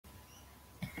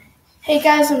Hey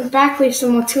guys, I'm back with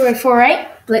some more 2048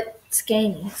 Blitz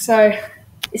Gaming. So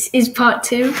this is part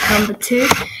 2, number 2,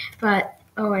 but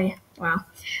oh wait, wow.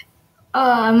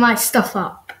 I might stuff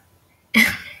up.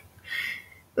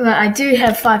 But I do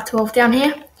have 512 down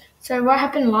here. So what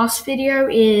happened last video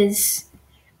is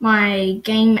my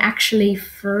game actually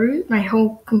froze. My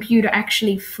whole computer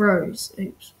actually froze.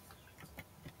 Oops.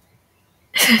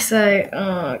 So,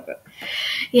 oh God.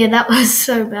 Yeah, that was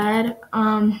so bad.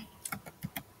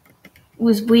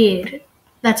 Was weird.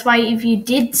 That's why if you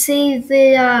did see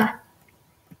the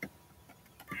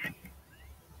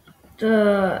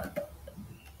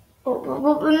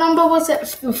what number was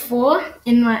it before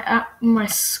in my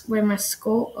where my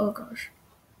score? Oh gosh,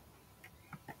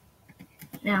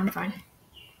 now I'm fine.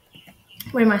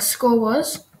 Where my score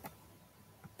was,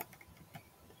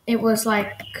 it was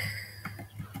like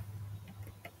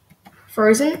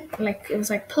frozen. Like it was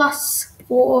like +4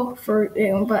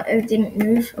 but it didn't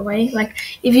move away. Like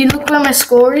if you look where my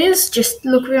score is, just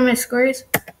look where my score is.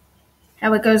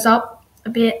 How it goes up a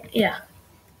bit, yeah.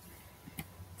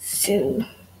 So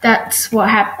that's what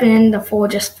happened. The 4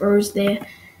 just froze there.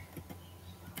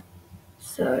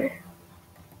 So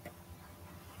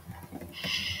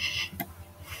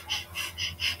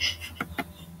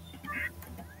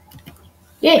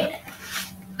yeah.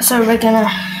 So we're gonna.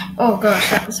 Oh gosh,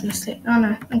 that was a mistake. Oh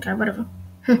no. Okay, whatever.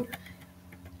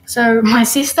 So my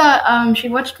sister, she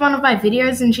watched one of my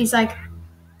videos and she's like,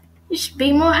 "You should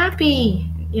be more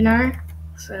happy," you know.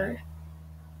 So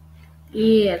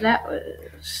yeah, that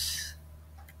was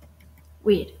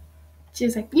weird. She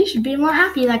was like, "You should be more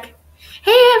happy," like,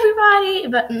 "Hey everybody,"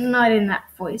 but not in that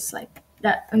voice, like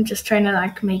that. I'm just trying to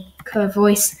like make her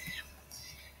voice.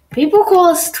 People call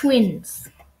us twins,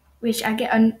 which I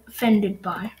get offended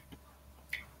by.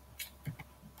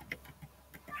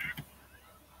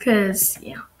 Cause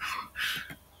yeah.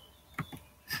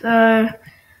 So,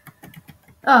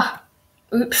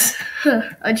 oops.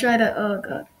 I tried to. Oh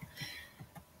god.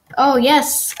 Oh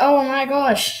yes. Oh my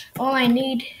gosh. All I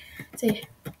need to.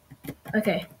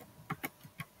 Okay.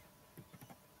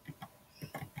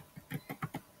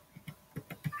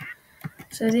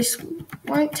 So this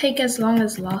won't take as long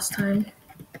as last time.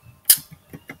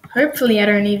 Hopefully I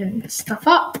don't even stuff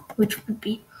up, which would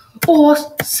be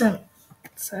awesome.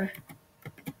 So,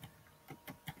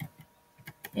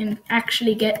 and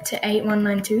actually get to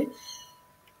 8192.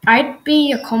 I'd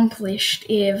be accomplished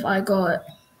if I got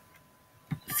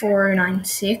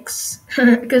 4096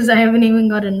 because I haven't even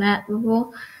gotten that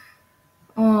before.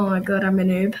 Oh my god, I'm a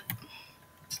noob.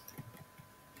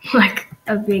 Like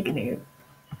a big noob.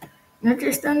 Not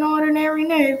just an ordinary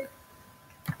noob.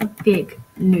 A big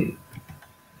noob.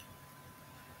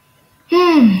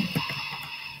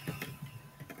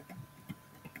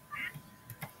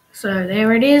 So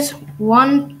there it is,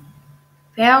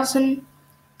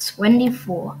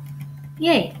 1024.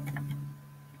 Yay.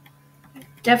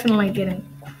 Definitely getting.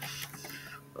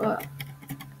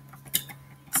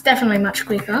 It's definitely much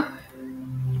quicker.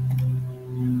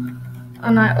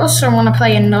 And I also want to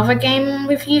play another game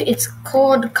with you. It's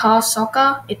called Car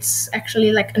Soccer. It's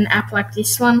actually like an app like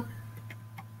this one.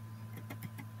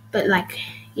 But like,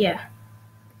 yeah.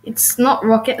 It's not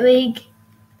Rocket League.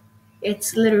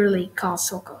 It's literally Car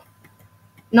Soccer.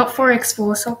 Not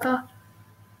 4x4 soccer.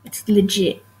 It's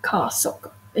legit car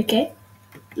soccer. Okay?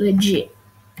 Legit.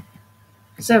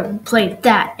 So play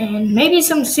that and maybe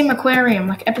some Sim Aquarium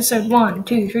like episode 1,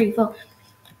 2, 3, 4.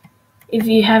 If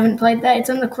you haven't played that, it's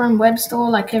on the Chrome Web Store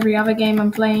like every other game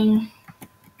I'm playing.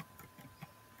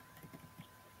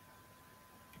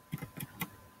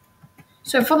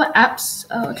 So for the apps,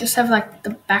 I'll just have like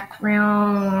the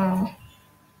background.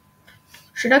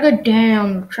 Should I go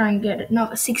down, try and get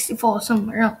another 64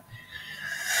 somewhere else?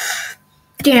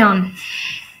 Down.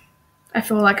 I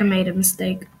feel like I made a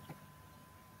mistake.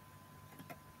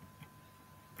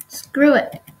 Screw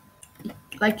it.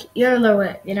 Like YOLO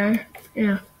it, you know?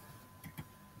 Yeah.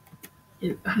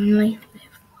 You only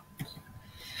live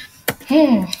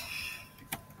once.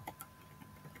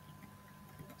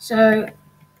 So,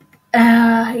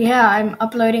 yeah, I'm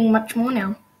uploading much more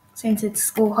now since it's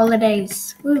school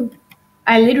holidays. Woo.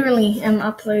 I literally am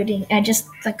uploading. I just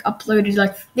like uploaded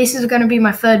like this is gonna be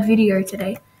my 3rd video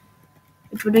today,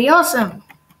 which would be awesome.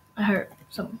 I hope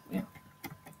some. Yeah.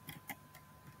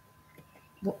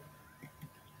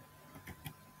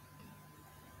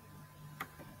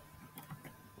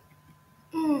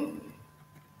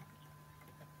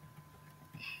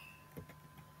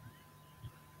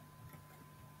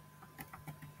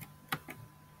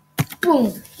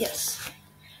 Boom. Yes.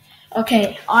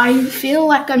 Okay. I feel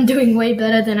like I'm doing way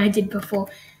better than I did before.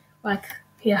 Like,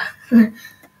 yeah.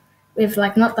 With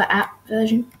like not the app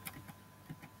version.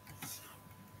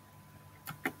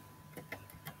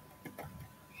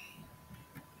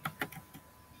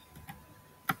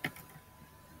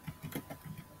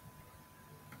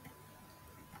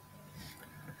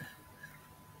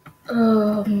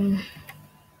 Um.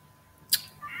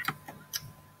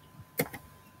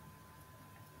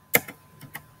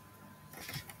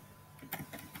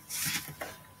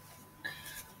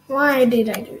 Why did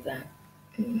I do that?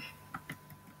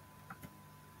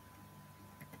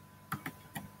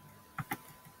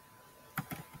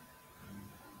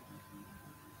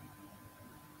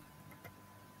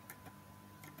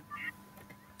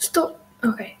 Stop.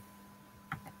 Okay.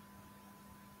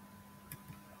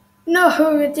 No,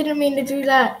 I didn't mean to do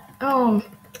that. Well,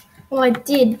 I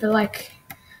did, but like,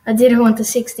 I didn't want the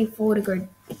 64 to go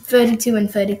 32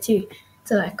 and 32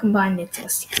 to like combine it to a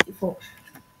 64.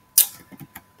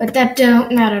 But that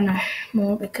don't matter no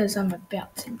more because I'm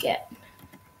about to get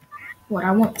what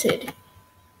I wanted.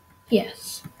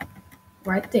 Yes,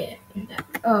 right there. In that.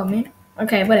 Oh man.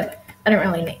 Okay, whatever. I don't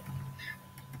really need.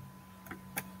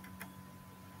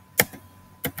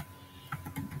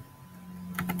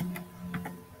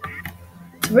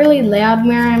 It's really loud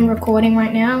where I'm recording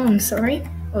right now. I'm sorry.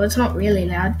 Well, it's not really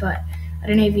loud, but I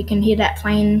don't know if you can hear that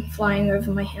plane flying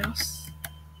over my house.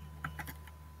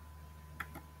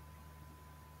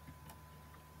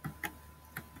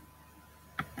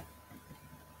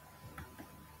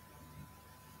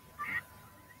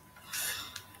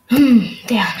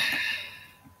 Down.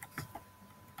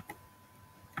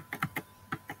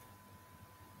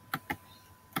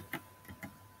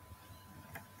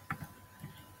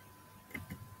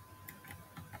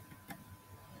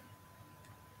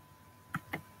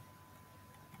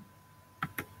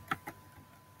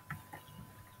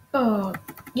 Oh,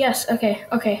 yes. Okay.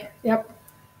 Okay. Yep.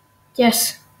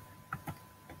 Yes.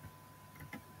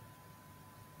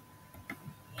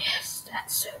 Yes,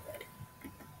 that's so good.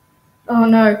 Oh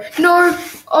no. No!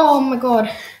 Oh my god.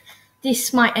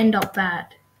 This might end up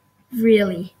bad.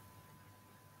 Really.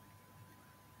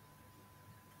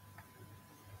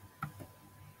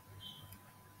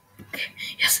 Okay.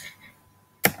 Yes.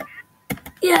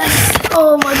 Yes!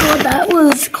 Oh my god, that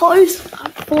was close. I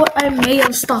thought I may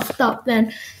have stuffed up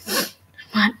then.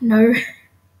 But no.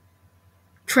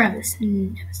 Travis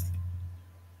never.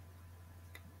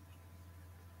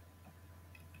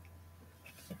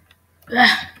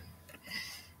 Ugh.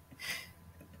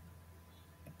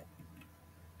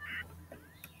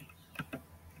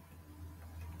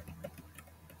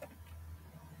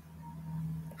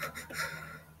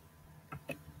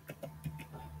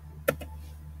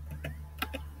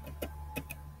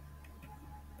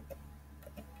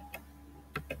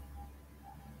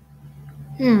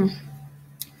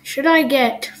 Should I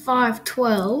get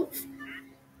 512?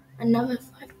 Another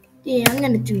 5? Yeah, I'm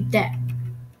gonna do that.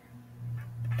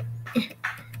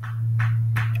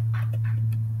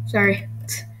 Sorry.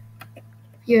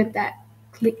 You heard that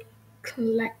click,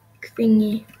 clack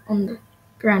thingy on the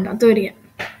ground. I'll do it again.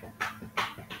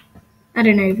 I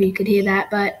don't know if you could hear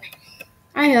that, but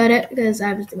I heard it because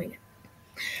I was doing it.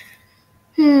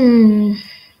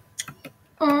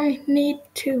 I need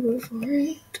to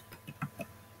avoid.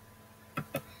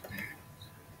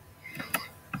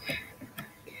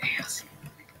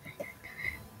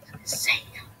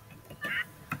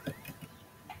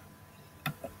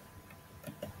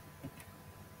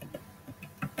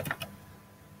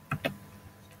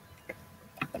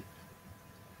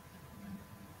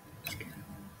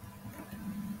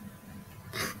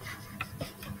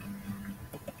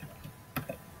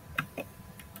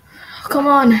 Come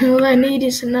on, all I need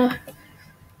is another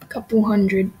couple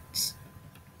hundreds.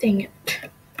 Dang it.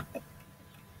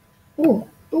 Oh,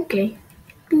 okay.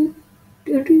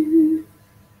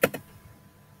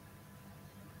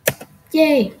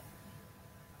 Yay.